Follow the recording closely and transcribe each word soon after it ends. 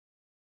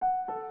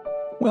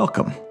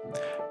Welcome.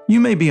 You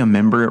may be a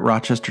member at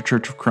Rochester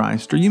Church of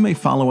Christ, or you may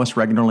follow us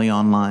regularly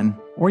online,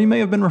 or you may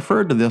have been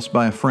referred to this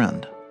by a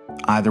friend.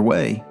 Either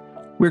way,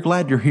 we're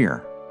glad you're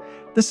here.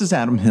 This is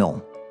Adam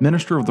Hill,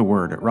 minister of the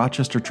Word at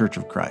Rochester Church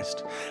of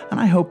Christ, and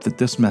I hope that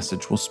this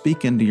message will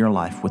speak into your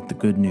life with the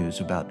good news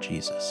about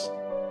Jesus.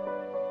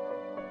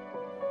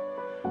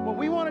 Well,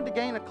 we wanted to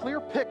gain a clear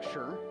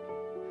picture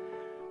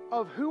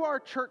of who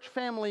our church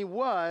family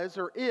was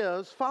or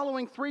is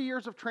following 3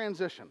 years of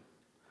transition.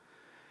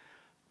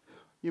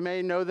 You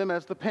may know them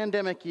as the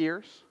pandemic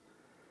years.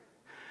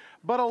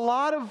 But a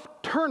lot of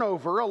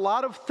turnover, a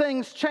lot of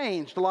things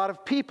changed. A lot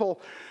of people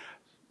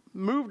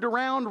moved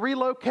around,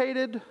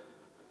 relocated,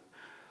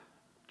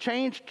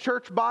 changed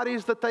church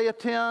bodies that they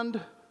attend,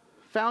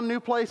 found new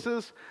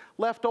places,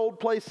 left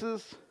old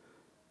places.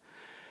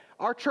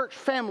 Our church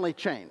family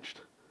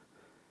changed.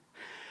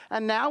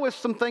 And now, as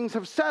some things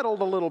have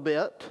settled a little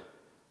bit,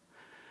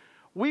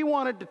 we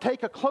wanted to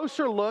take a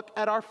closer look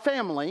at our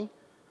family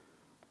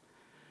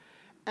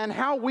and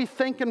how we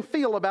think and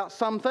feel about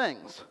some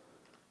things.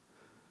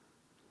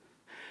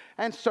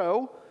 And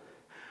so,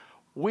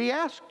 we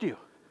asked you.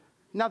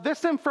 Now,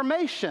 this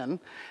information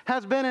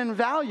has been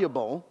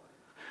invaluable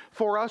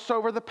for us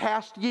over the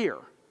past year.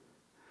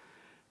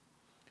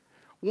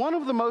 One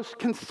of the most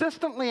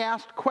consistently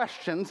asked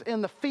questions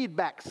in the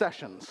feedback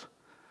sessions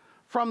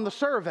from the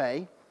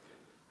survey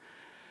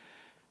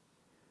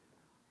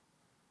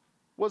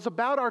was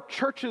about our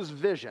church's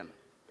vision.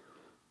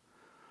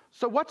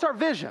 So what's our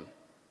vision?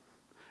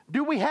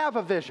 Do we have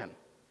a vision?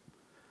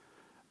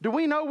 Do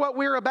we know what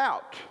we're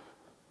about?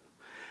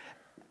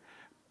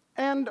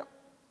 And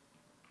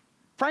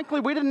frankly,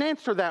 we didn't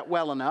answer that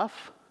well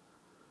enough.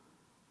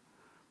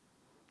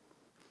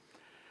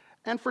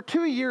 And for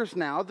 2 years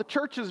now, the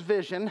church's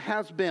vision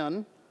has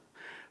been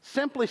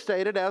simply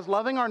stated as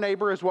loving our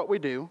neighbor is what we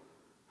do,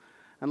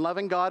 and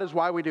loving God is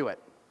why we do it.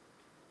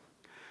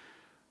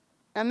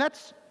 And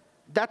that's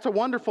a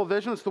wonderful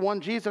vision. It's the one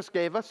Jesus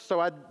gave us,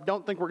 so I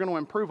don't think we're going to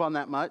improve on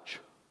that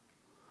much.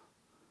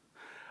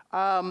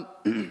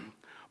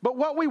 But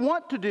what we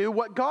want to do,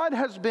 what God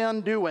has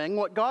been doing,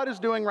 what God is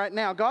doing right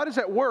now, God is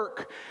at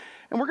work,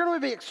 and we're going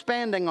to be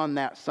expanding on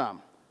that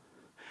some.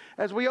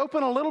 As we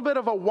open a little bit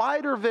of a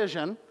wider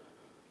vision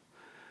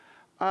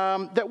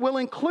that will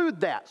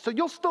include that. So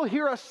you'll still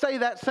hear us say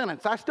that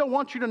sentence. I still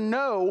want you to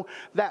know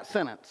that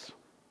sentence.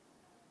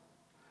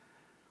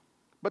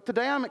 But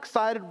today I'm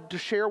excited to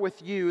share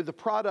with you the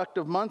product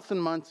of months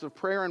and months of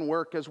prayer and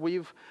work as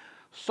we've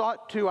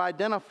sought to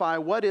identify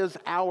what is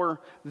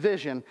our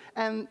vision.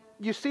 And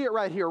you see it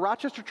right here.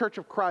 Rochester Church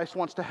of Christ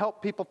wants to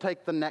help people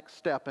take the next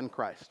step in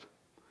Christ.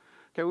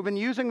 Okay, we've been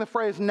using the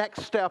phrase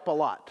next step a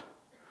lot.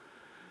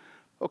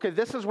 Okay,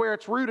 this is where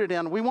it's rooted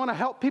in. We want to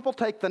help people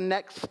take the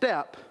next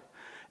step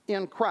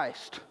in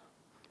Christ.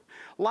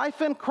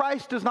 Life in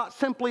Christ is not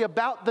simply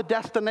about the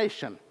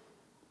destination.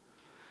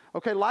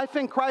 Okay, life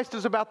in Christ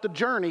is about the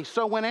journey.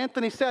 So when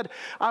Anthony said,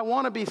 I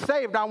want to be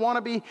saved, I want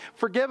to be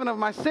forgiven of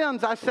my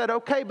sins, I said,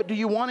 okay, but do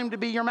you want him to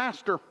be your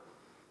master?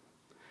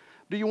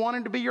 Do you want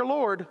him to be your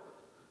Lord?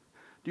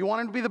 Do you want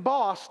him to be the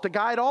boss to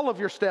guide all of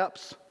your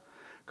steps?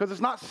 Because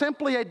it's not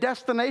simply a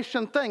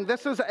destination thing.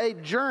 This is a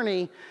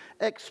journey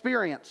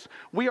experience.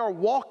 We are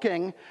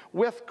walking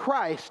with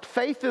Christ.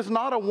 Faith is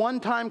not a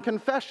one-time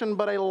confession,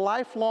 but a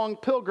lifelong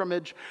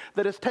pilgrimage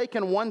that is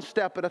taken one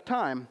step at a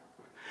time.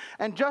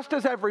 And just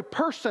as every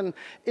person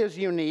is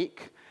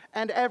unique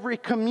and every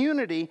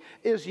community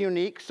is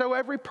unique, so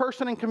every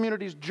person and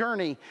community's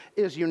journey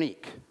is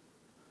unique.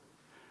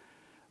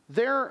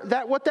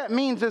 What that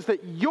means is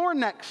that your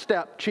next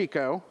step,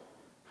 Chico,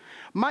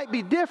 might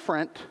be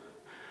different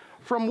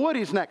from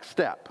Woody's next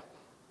step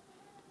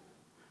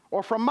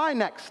or from my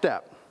next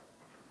step.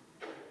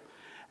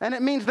 And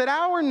it means that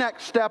our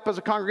next step as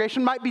a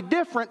congregation might be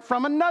different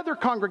from another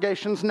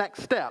congregation's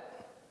next step.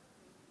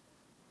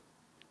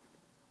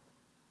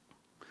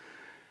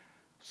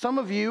 Some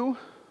of you,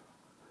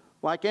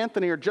 like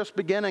Anthony, are just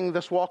beginning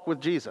this walk with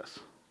Jesus.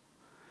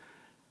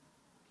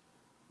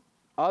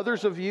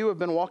 Others of you have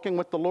been walking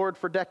with the Lord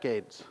for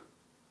decades.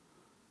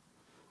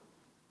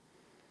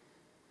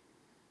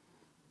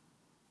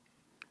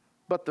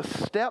 But the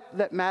step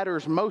that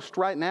matters most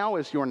right now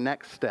is your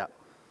next step.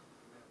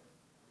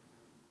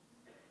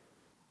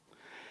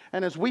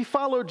 And as we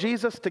follow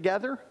Jesus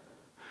together,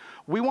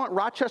 we want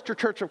Rochester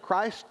Church of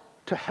Christ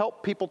to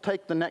help people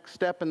take the next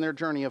step in their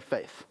journey of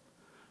faith,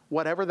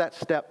 whatever that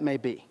step may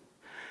be.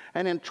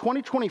 And in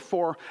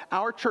 2024,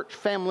 our church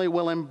family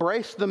will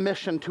embrace the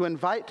mission to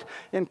invite,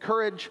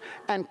 encourage,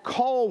 and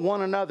call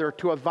one another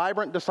to a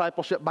vibrant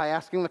discipleship by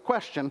asking the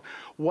question,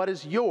 what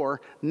is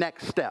your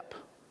next step?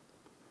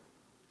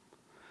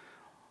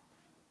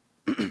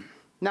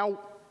 Now,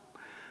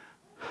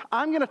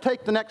 I'm going to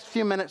take the next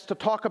few minutes to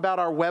talk about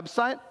our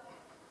website,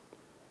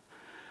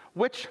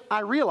 which I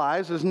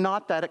realize is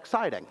not that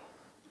exciting.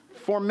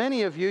 For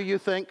many of you, you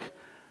think,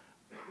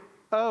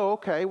 oh,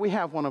 okay, we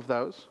have one of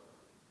those.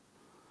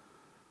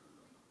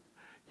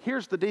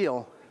 Here's the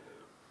deal.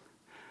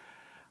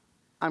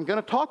 I'm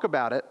going to talk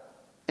about it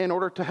in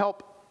order to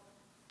help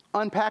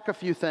unpack a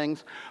few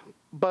things,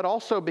 but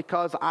also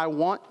because I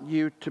want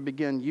you to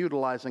begin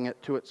utilizing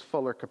it to its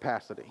fuller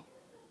capacity.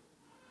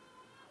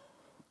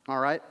 All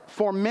right?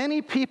 For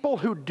many people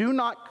who do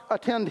not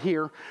attend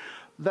here,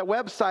 the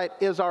website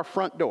is our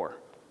front door.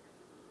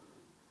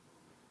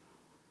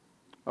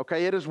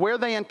 Okay? It is where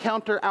they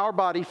encounter our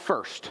body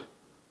first.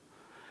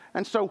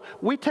 And so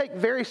we take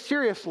very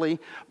seriously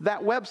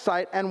that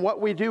website and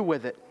what we do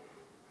with it.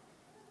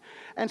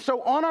 And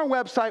so on our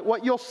website,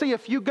 what you'll see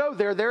if you go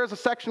there, there is a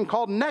section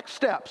called Next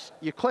Steps.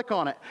 You click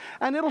on it,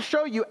 and it'll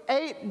show you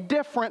 8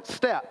 different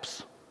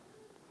steps.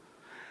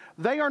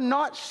 They are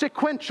not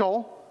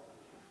sequential.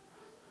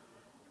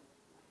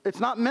 It's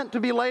not meant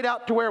to be laid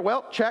out to where,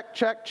 well, check,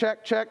 check,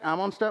 check, check. I'm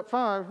on step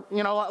 5,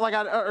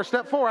 or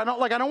step 4. I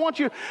don't want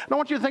you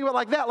to think of it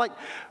like that. Like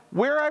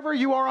wherever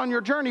you are on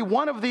your journey,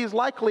 one of these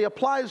likely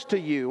applies to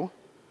you.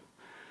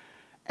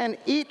 And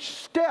each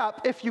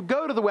step, if you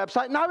go to the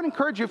website, and I would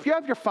encourage you, if you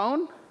have your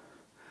phone,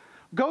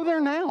 go there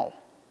now.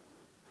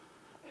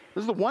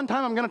 This is the one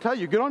time I'm going to tell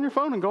you, get on your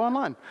phone and go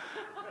online.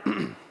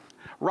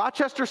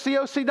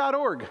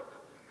 RochesterCoc.org.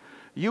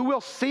 You will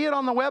see it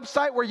on the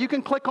website where you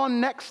can click on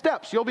Next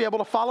Steps. You'll be able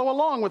to follow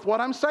along with what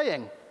I'm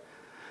saying.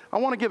 I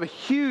want to give a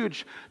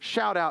huge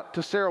shout out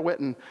to Sarah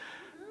Whitten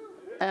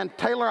and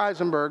Taylor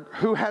Eisenberg,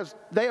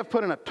 they have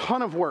put in a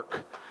ton of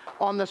work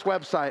on this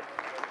website.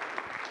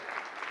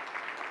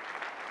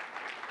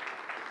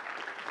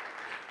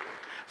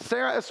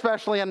 Sarah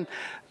especially, and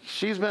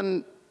she's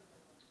been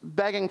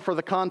begging for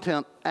the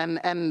content,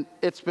 and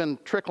it's been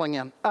trickling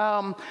in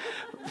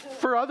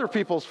for other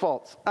people's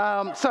faults.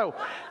 So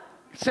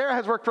Sarah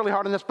has worked really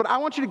hard on this, but I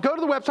want you to go to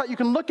the website. You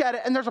can look at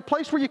it, and there's a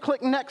place where you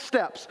click Next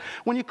Steps.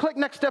 When you click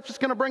Next Steps, it's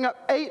going to bring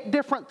up 8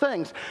 different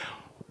things.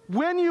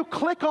 When you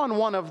click on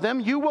one of them,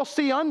 you will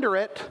see under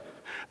it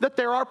that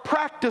there are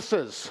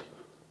practices.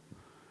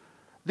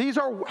 These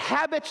are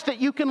habits that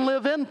you can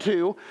live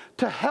into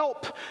to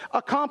help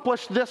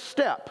accomplish this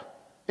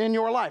step in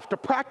your life, to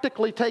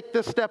practically take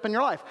this step in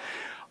your life.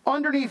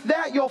 Underneath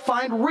that, you'll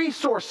find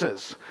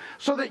resources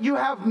so that you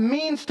have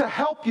means to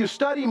help you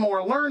study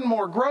more, learn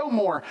more, grow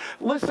more,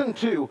 listen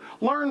to,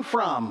 learn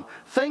from,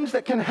 things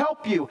that can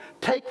help you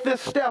take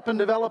this step and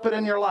develop it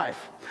in your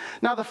life.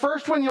 Now, the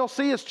first one you'll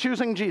see is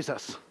choosing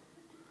Jesus.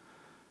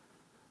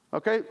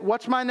 Okay,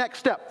 what's my next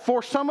step?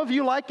 For some of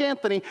you, like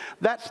Anthony,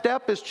 that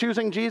step is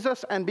choosing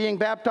Jesus and being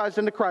baptized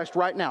into Christ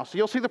right now. So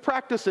you'll see the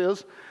practice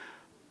is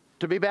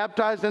to be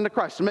baptized into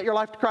Christ. Submit your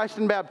life to Christ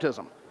in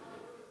baptism.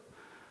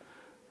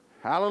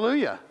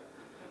 Hallelujah.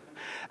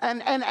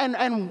 And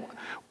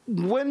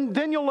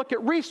then you'll look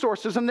at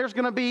resources, and there's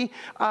going to be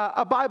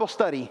a Bible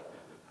study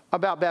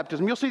about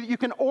baptism. You'll see that you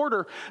can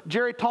order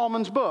Jerry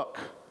Tallman's book,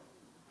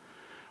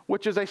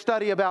 which is a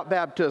study about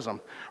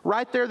baptism.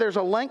 Right there, there's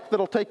a link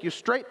that'll take you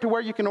straight to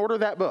where you can order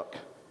that book.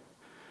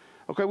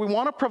 Okay, we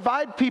want to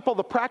provide people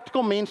the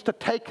practical means to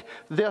take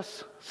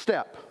this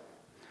step.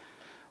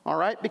 All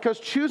right, because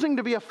choosing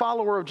to be a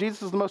follower of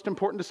Jesus is the most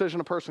important decision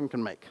a person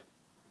can make.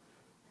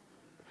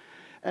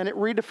 And it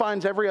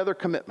redefines every other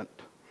commitment.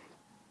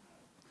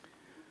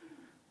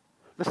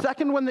 The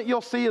second one that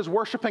you'll see is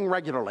worshiping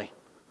regularly.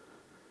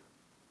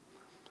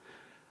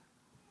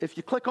 If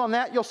you click on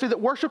that, you'll see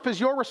that worship is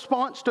your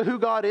response to who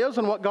God is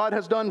and what God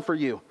has done for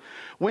you.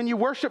 When you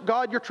worship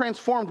God, you're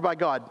transformed by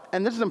God.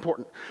 And this is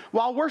important.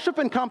 While worship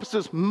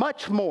encompasses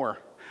much more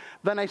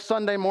than a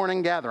Sunday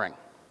morning gathering,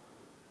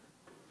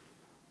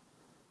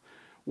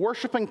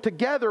 worshiping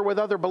together with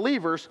other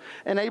believers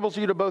enables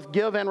you to both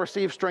give and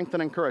receive strength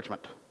and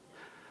encouragement.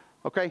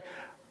 Okay?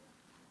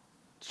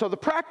 So the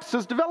practice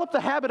is develop the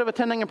habit of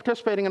attending and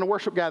participating in a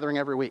worship gathering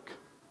every week.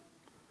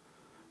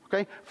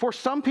 Okay? For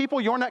some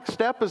people, your next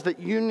step is that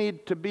you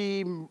need to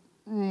be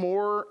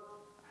more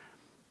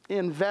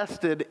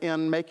invested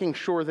in making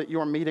sure that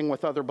you're meeting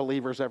with other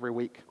believers every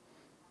week.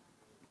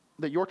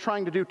 That you're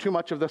trying to do too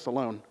much of this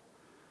alone.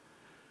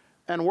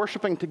 And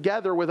worshiping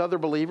together with other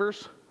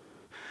believers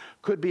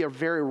could be a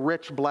very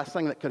rich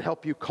blessing that could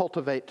help you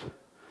cultivate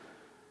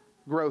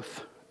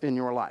growth in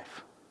your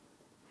life.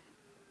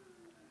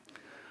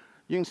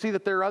 You can see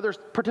that there are others.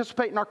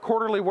 Participate in our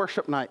quarterly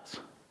worship nights.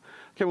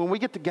 Okay, when we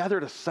get together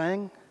to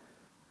sing,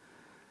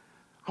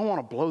 I want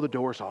to blow the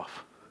doors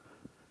off.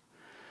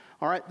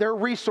 All right, there are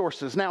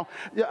resources. Now,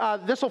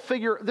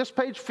 this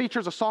page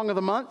features a song of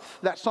the month.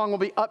 That song will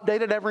be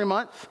updated every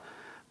month.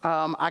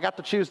 I got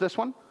to choose this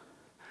one.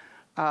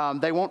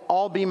 They won't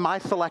all be my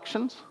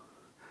selections.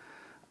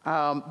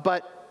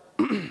 But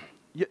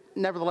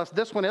nevertheless,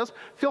 this one is.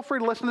 Feel free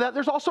to listen to that.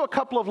 There's also a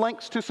couple of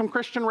links to some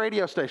Christian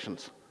radio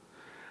stations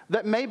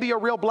that may be a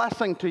real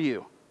blessing to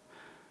you.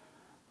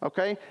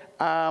 Okay?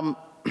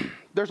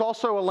 There's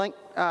also a link,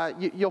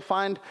 you'll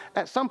find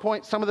at some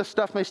point, some of this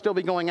stuff may still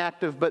be going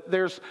active, but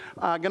there's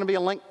going to be a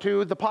link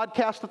to the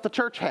podcast that the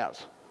church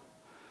has.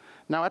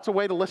 Now, that's a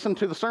way to listen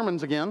to the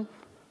sermons again,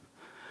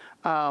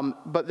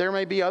 but there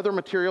may be other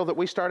material that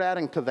we start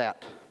adding to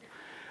that.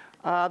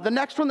 The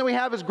next one that we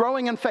have is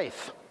growing in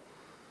faith.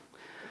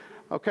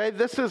 Okay,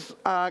 this is,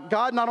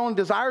 God not only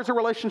desires a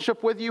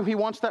relationship with you, he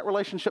wants that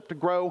relationship to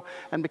grow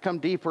and become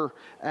deeper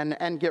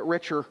and get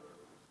richer.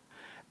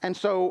 And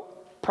so,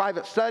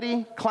 private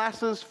study,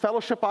 classes,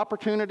 fellowship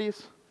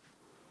opportunities.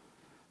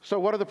 So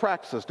what are the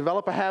practices?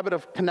 Develop a habit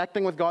of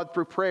connecting with God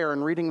through prayer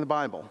and reading the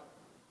Bible.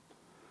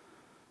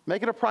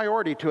 Make it a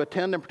priority to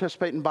attend and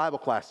participate in Bible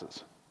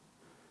classes.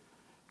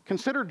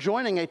 Consider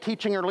joining a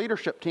teaching or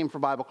leadership team for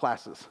Bible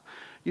classes.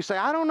 You say,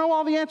 I don't know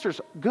all the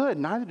answers. Good,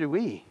 neither do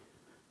we.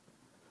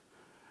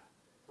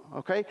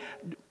 Okay?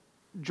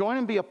 Join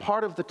and be a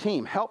part of the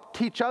team. Help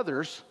teach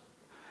others.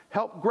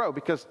 Help grow,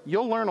 because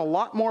you'll learn a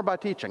lot more by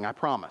teaching, I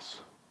promise.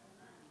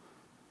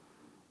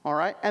 All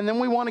right? And then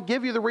we want to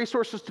give you the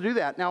resources to do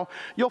that. Now,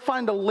 you'll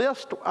find a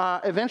list,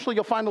 eventually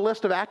you'll find a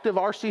list of active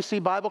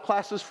RCC Bible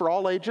classes for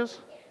all ages.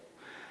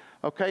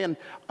 Okay, and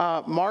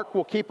Mark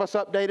will keep us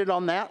updated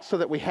on that so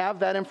that we have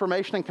that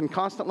information and can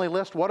constantly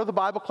list what are the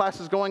Bible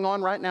classes going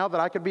on right now that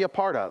I could be a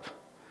part of.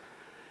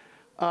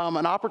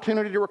 An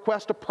opportunity to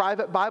request a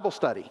private Bible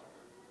study.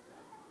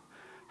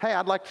 Hey,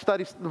 I'd like to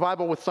study the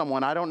Bible with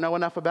someone. I don't know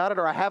enough about it,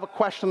 or I have a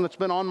question that's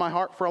been on my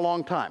heart for a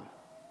long time.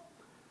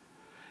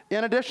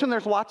 In addition,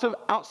 there's lots of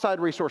outside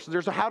resources.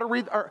 There's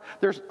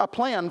there's a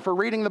plan for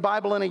reading the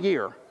Bible in a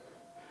year.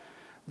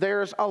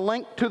 There's a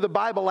link to the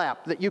Bible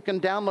app that you can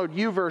download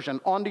YouVersion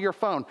onto your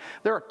phone.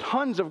 There are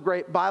tons of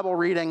great Bible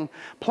reading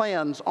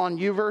plans on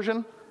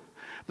YouVersion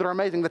that are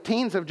amazing. The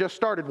teens have just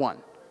started one.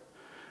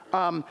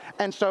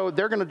 And so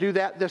they're going to do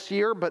that this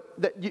year, but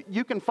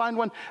you can find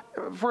one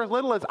for as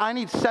little as I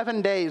need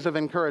 7 days of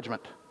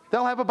encouragement.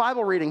 They'll have a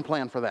Bible reading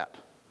plan for that.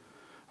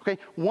 Okay,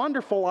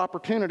 wonderful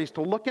opportunities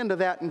to look into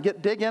that and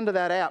dig into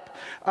that app.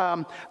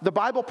 The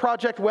Bible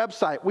Project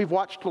website, we've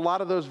watched a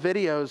lot of those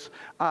videos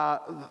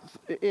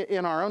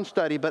in our own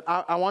study, but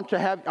I want you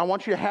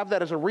to have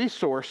that as a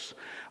resource,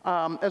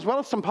 as well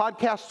as some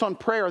podcasts on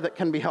prayer that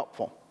can be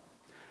helpful.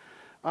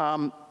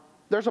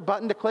 There's a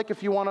button to click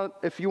if you want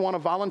to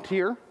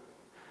volunteer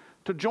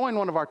to join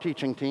one of our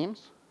teaching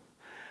teams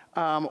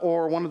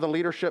or one of the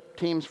leadership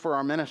teams for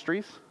our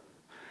ministries.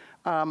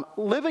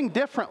 Living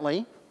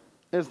differently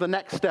is the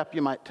next step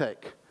you might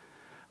take.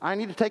 I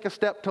need to take a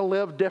step to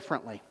live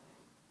differently.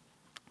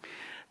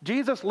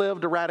 Jesus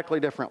lived a radically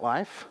different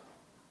life.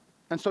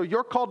 And so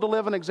you're called to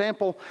live an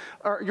example,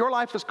 or your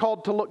life is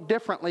called to look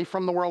differently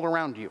from the world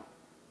around you.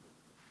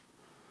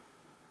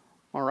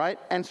 All right?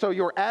 And so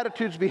your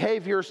attitudes,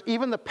 behaviors,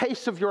 even the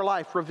pace of your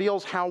life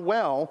reveals how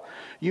well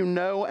you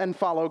know and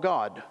follow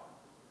God.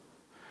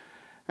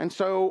 And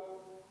so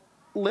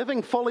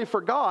living fully for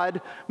God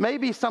may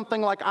be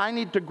something like I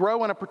need to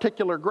grow in a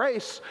particular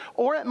grace,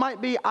 or it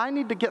might be I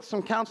need to get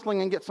some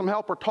counseling and get some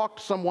help or talk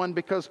to someone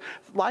because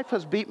life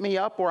has beat me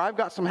up, or I've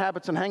got some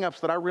habits and hang-ups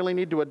that I really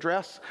need to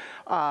address.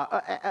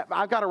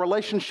 I've got a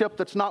relationship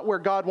that's not where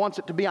God wants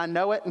it to be. I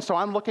know it, and so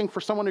I'm looking for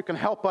someone who can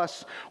help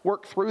us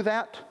work through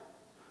that.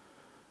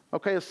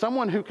 Okay, as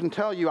someone who can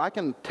tell you, I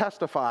can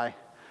testify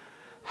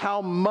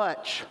how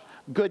much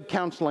good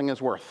counseling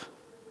is worth.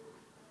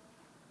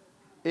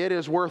 It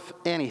is worth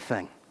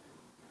anything,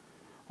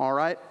 all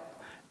right?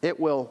 It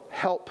will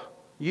help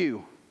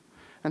you.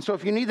 And so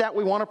if you need that,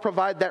 we want to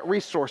provide that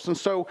resource. And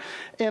so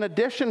in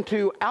addition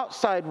to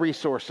outside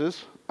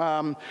resources,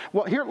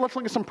 here, let's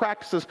look at some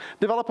practices.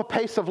 Develop a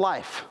pace of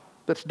life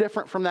that's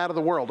different from that of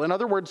the world. In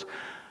other words,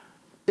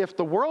 if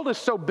the world is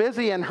so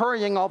busy and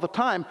hurrying all the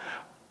time,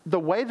 the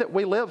way that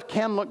we live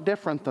can look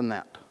different than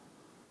that.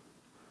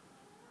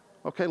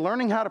 Okay,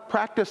 learning how to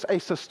practice a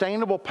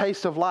sustainable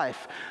pace of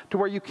life to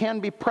where you can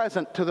be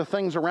present to the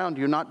things around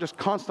you, not just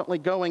constantly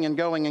going and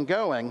going and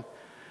going,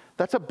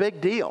 that's a big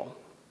deal.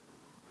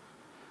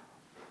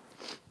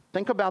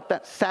 Think about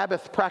that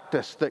Sabbath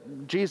practice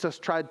that Jesus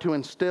tried to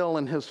instill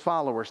in his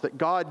followers, that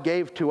God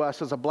gave to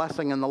us as a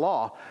blessing in the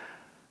law.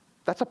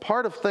 That's a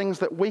part of things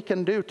that we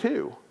can do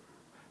too.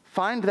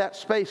 Find that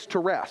space to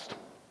rest.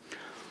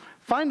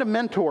 Find a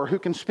mentor who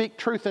can speak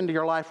truth into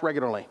your life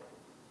regularly.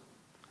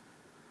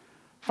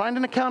 Find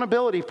an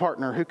accountability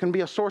partner who can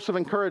be a source of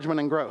encouragement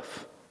and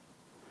growth.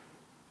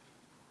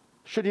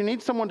 Should you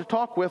need someone to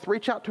talk with,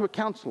 reach out to a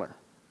counselor.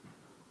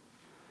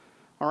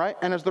 All right,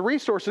 and as the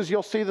resources,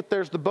 you'll see that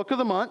there's the book of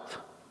the month.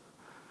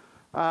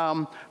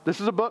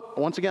 This is a book,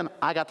 once again,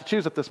 I got to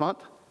choose it this month.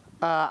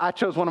 I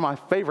chose one of my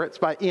favorites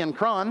by Ian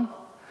Cron.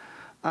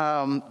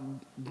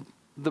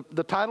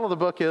 The title of the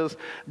book is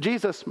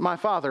Jesus, My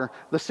Father,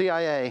 the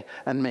CIA,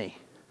 and Me.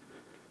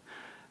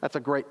 That's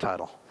a great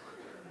title.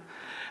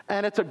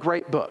 And it's a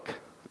great book.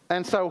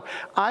 And so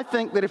I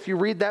think that if you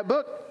read that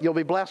book, you'll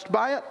be blessed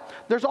by it.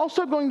 There's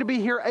also going to be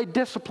here a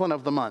discipline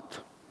of the month.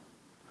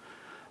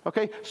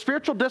 Okay,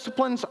 spiritual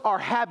disciplines are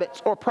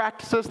habits or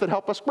practices that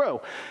help us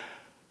grow.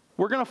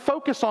 We're going to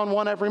focus on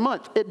one every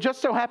month. It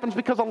just so happens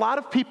because a lot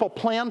of people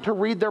plan to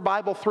read their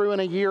Bible through in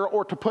a year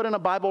or to put in a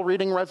Bible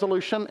reading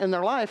resolution in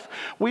their life,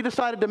 we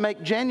decided to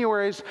make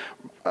January's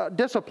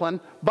discipline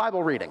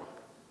Bible reading.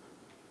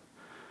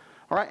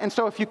 All right, and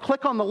so if you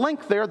click on the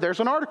link there,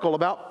 there's an article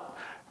about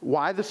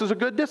why this is a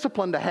good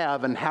discipline to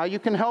have and how you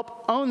can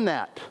help own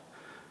that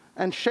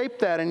and shape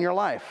that in your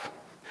life.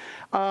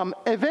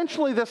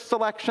 Eventually, this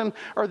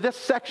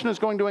section is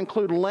going to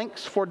include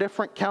links for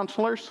different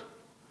counselors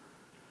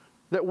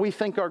that we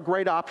think are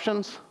great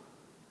options.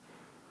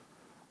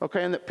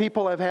 Okay, and that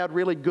people have had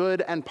really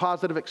good and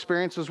positive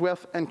experiences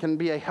with and can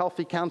be a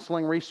healthy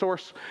counseling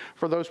resource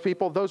for those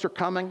people. Those are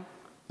coming.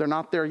 They're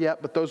not there yet,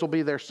 but those will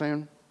be there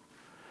soon.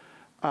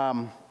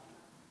 The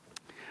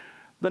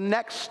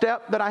next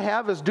step that I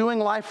have is doing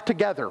life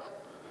together.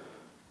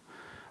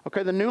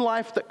 Okay, the new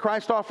life that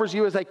Christ offers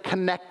you is a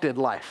connected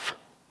life.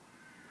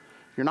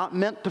 You're not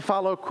meant to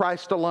follow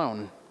Christ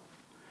alone.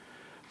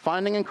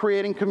 Finding and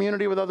creating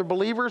community with other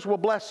believers will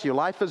bless you.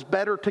 Life is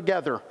better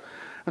together.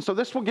 And so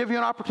this will give you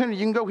an opportunity.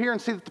 You can go here and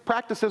see that the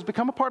practice is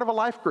become a part of a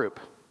life group.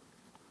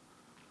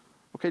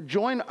 Okay,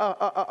 join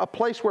a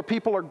place where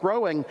people are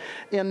growing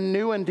in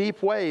new and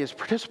deep ways.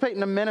 Participate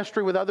in a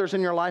ministry with others in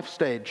your life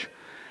stage.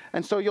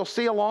 And so you'll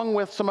see, along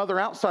with some other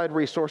outside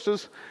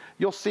resources,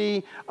 you'll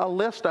see a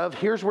list of,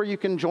 here's where you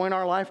can join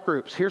our life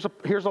groups. Here's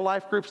a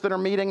life groups that are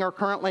meeting or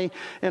currently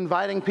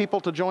inviting people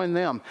to join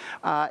them.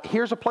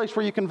 Here's a place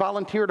where you can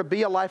volunteer to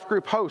be a life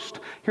group host.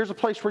 Here's a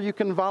place where you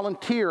can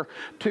volunteer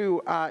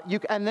to,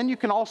 and then you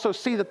can also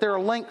see that there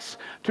are links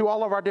to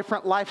all of our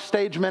different life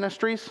stage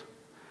ministries.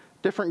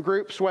 Different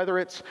groups, whether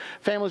it's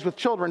families with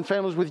children,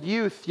 families with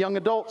youth, young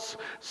adults,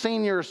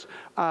 seniors.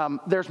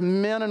 There's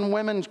men and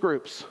women's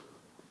groups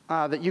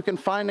that you can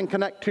find and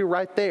connect to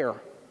right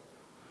there.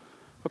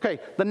 Okay,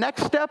 the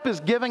next step is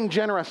giving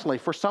generously.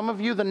 For some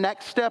of you, the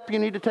next step you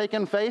need to take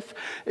in faith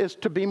is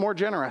to be more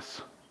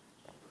generous,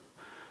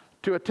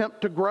 to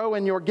attempt to grow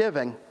in your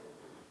giving.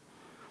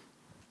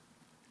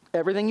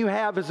 Everything you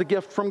have is a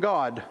gift from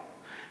God.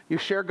 You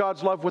share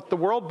God's love with the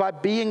world by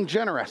being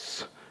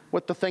generous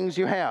with the things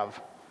you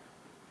have.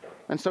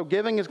 And so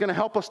giving is going to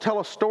help us tell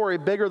a story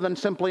bigger than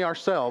simply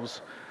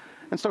ourselves.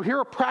 And so here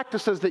are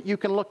practices that you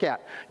can look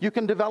at. You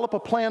can develop a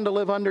plan to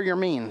live under your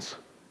means.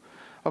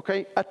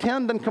 Okay,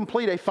 attend and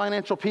complete a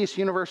Financial Peace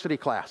University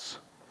class.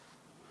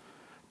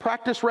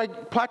 Practice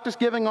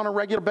giving on a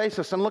regular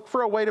basis and look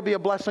for a way to be a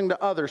blessing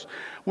to others.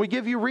 We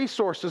give you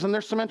resources, and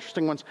there's some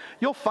interesting ones.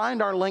 You'll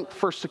find our link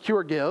for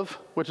Secure Give,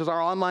 which is our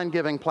online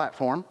giving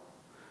platform,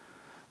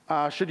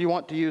 should you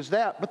want to use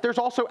that. But there's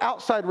also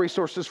outside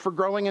resources for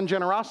growing in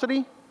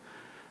generosity,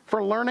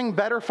 for learning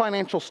better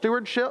financial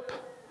stewardship,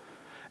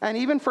 and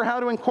even for how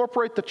to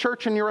incorporate the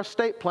church in your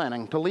estate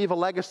planning to leave a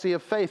legacy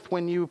of faith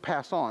when you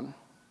pass on.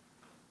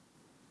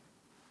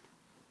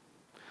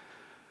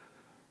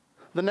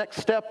 The next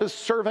step is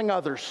serving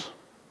others.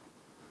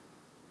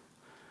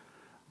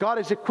 God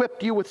has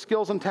equipped you with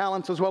skills and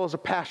talents as well as a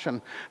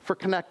passion for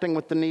connecting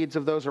with the needs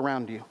of those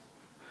around you.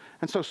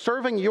 And so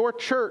serving your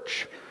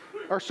church,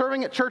 or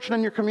serving at church and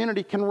in your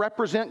community, can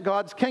represent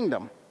God's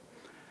kingdom.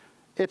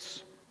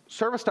 It's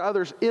service to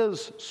others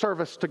is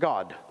service to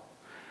God.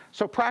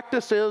 So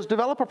practice is,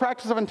 develop a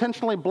practice of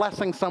intentionally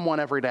blessing someone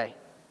every day.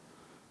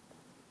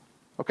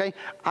 Okay?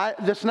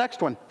 This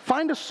next one,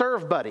 find a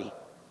serve buddy.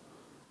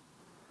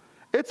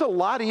 It's a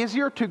lot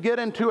easier to get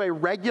into a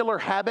regular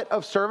habit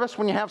of service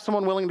when you have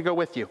someone willing to go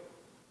with you.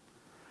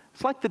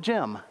 It's like the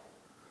gym.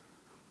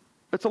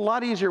 It's a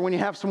lot easier when you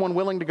have someone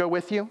willing to go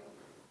with you.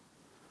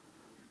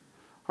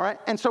 All right?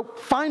 And so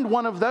find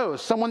one of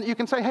those, someone that you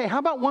can say, hey, how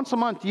about once a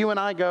month you and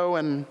I go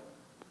and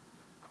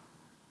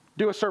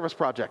do a service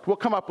project. We'll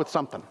come up with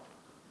something.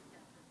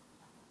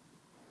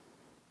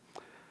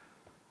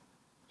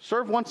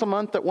 Serve once a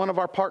month at one of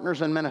our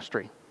partners in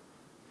ministry.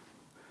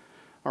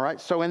 All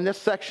right, so in this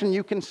section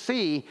you can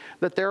see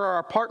that there are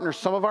our partners,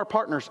 some of our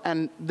partners,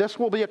 and this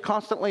will be a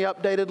constantly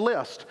updated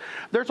list.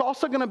 There's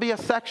also going to be a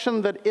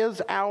section that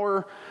is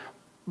our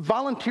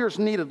volunteers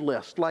needed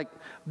list. Like,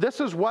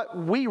 this is what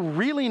we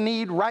really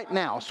need right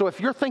now. So if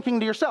you're thinking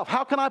to yourself,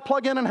 how can I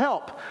plug in and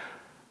help?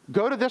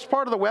 Go to this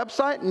part of the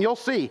website and you'll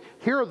see,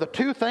 here are the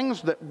 2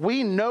 things that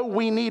we know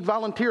we need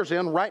volunteers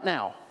in right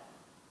now.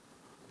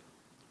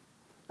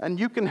 And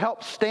you can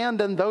help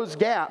stand in those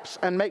gaps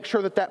and make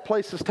sure that that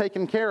place is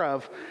taken care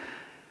of.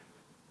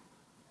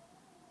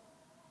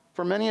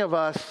 For many of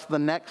us, the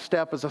next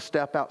step is a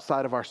step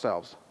outside of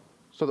ourselves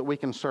so that we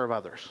can serve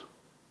others.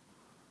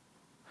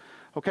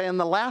 Okay, and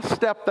the last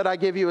step that I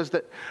give you is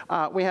that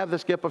we have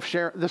this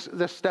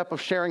step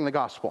of sharing the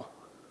gospel.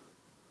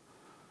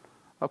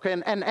 Okay,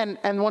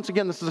 and once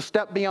again, this is a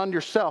step beyond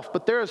yourself,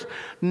 but there is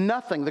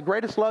nothing. The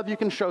greatest love you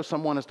can show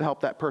someone is to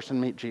help that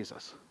person meet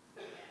Jesus.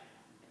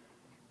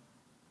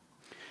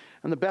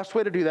 And the best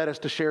way to do that is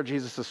to share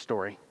Jesus'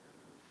 story.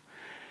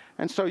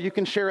 And so you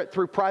can share it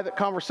through private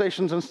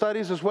conversations and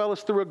studies as well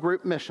as through a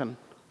group mission.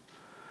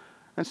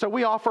 And so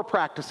we offer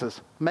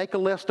practices. Make a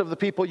list of the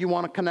people you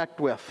want to connect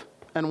with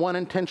in one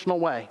intentional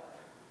way.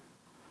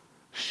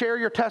 Share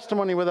your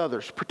testimony with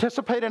others.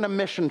 Participate in a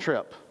mission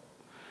trip,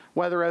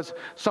 whether as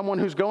someone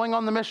who's going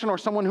on the mission or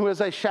someone who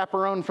is a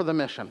chaperone for the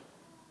mission.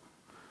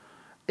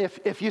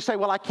 If you say,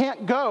 well, I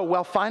can't go,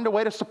 well, find a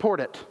way to support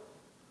it.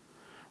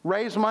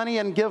 Raise money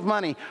and give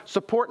money.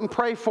 Support and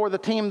pray for the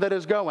team that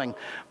is going.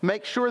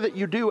 Make sure that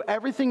you do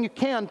everything you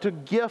can to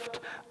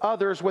gift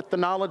others with the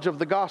knowledge of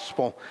the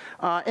gospel.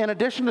 In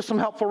addition to some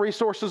helpful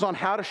resources on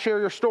how to share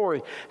your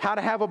story, how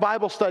to have a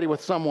Bible study with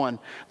someone.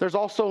 There's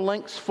also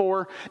links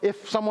for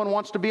if someone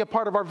wants to be a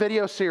part of our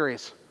video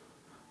series.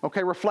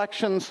 Okay,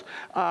 Reflections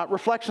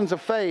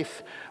of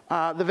Faith,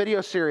 the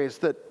video series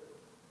that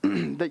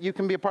you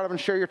can be a part of and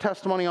share your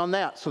testimony on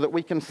that so that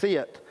we can see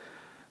it.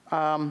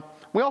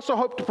 We also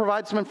hope to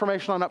provide some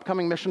information on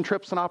upcoming mission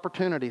trips and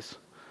opportunities,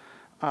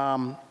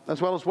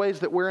 as well as ways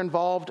that we're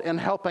involved in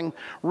helping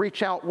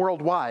reach out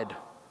worldwide.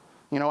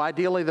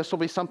 Ideally, this will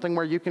be something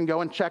where you can go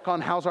and check on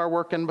how's our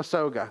work in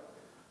Basoga.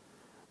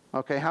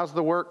 Okay, how's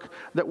the work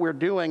that we're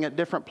doing at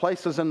different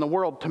places in the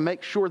world to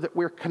make sure that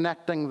we're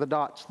connecting the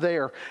dots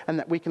there and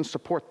that we can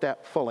support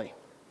that fully.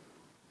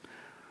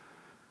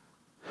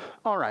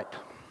 All right,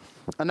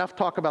 enough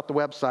talk about the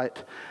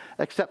website,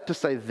 except to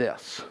say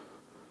this.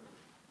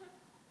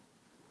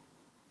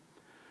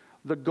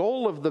 The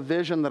goal of the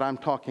vision that I'm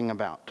talking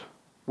about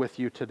with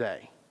you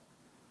today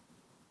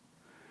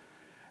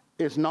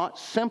is not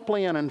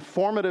simply an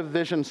informative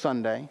Vision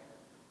Sunday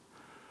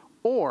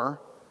or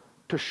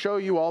to show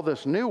you all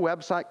this new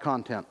website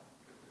content.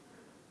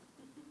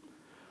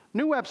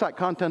 New website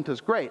content is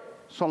great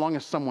so long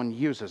as someone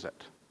uses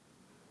it.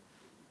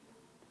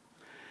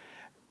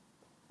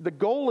 The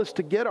goal is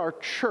to get our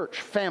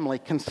church family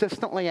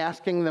consistently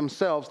asking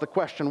themselves the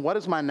question, what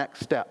is my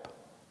next step?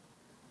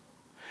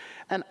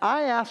 And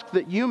I ask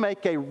that you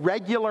make a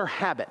regular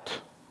habit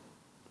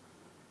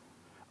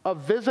of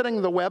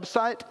visiting the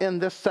website in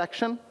this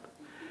section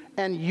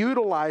and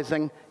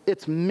utilizing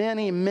its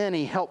many,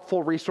 many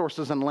helpful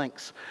resources and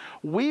links.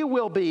 We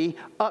will be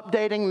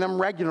updating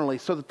them regularly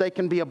so that they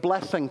can be a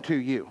blessing to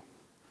you.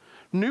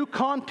 New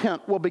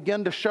content will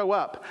begin to show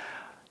up.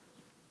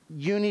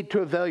 You need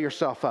to avail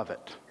yourself of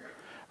it.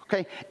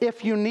 Okay,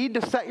 if you need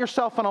to set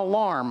yourself an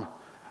alarm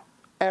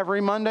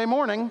every Monday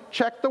morning,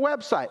 check the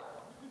website.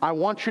 I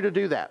want you to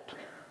do that.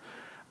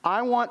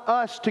 I want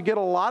us to get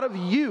a lot of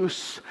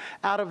use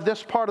out of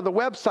this part of the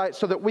website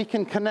so that we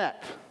can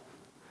connect.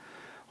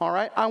 All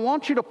right? I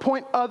want you to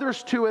point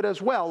others to it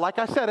as well. Like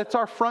I said, it's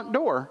our front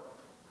door.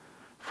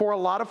 For a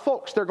lot of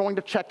folks, they're going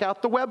to check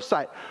out the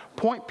website.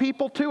 Point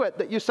people to it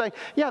that you say,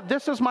 yeah,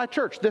 this is my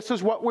church. This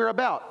is what we're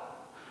about.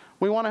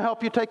 We want to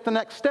help you take the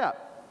next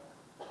step.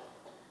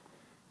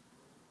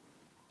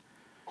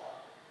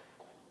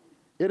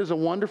 It is a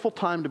wonderful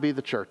time to be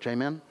the church.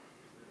 Amen?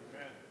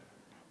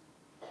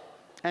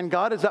 And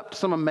God is up to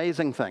some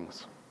amazing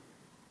things.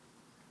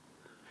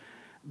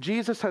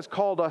 Jesus has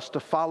called us to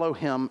follow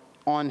him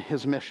on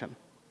his mission.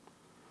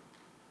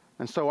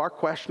 And so our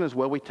question is,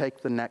 will we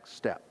take the next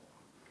step?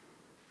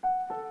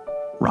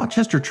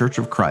 Rochester Church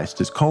of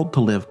Christ is called to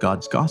live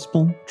God's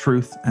gospel,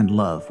 truth, and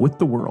love with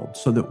the world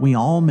so that we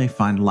all may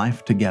find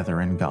life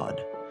together in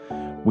God.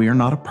 We are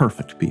not a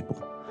perfect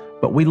people,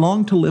 but we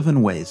long to live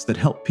in ways that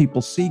help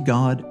people see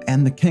God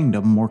and the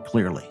kingdom more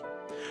clearly.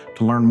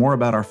 To learn more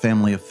about our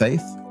family of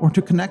faith or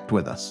to connect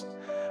with us,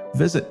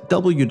 visit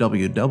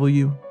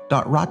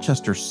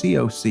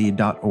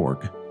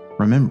www.rochestercoc.org.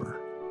 Remember,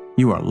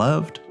 you are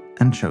loved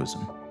and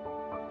chosen.